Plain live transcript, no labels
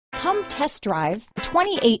Come test drive the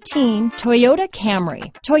 2018 Toyota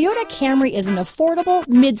Camry. Toyota Camry is an affordable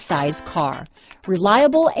mid-size car.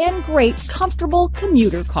 Reliable and great comfortable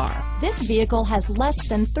commuter car. This vehicle has less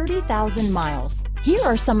than 30,000 miles. Here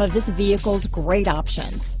are some of this vehicle's great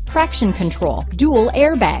options: traction control, dual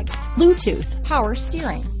airbags, Bluetooth, power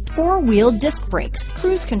steering, four-wheel disc brakes,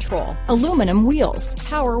 cruise control, aluminum wheels,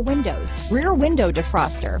 power windows, rear window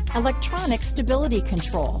defroster, electronic stability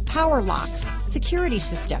control, power locks, security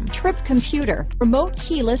system, trip computer, remote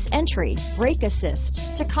keyless entry, brake assist,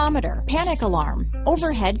 tachometer, panic alarm,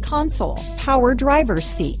 overhead console, power driver's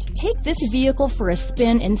seat. Take this vehicle for a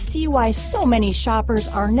spin and see why so many shoppers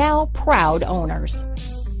are now proud owners.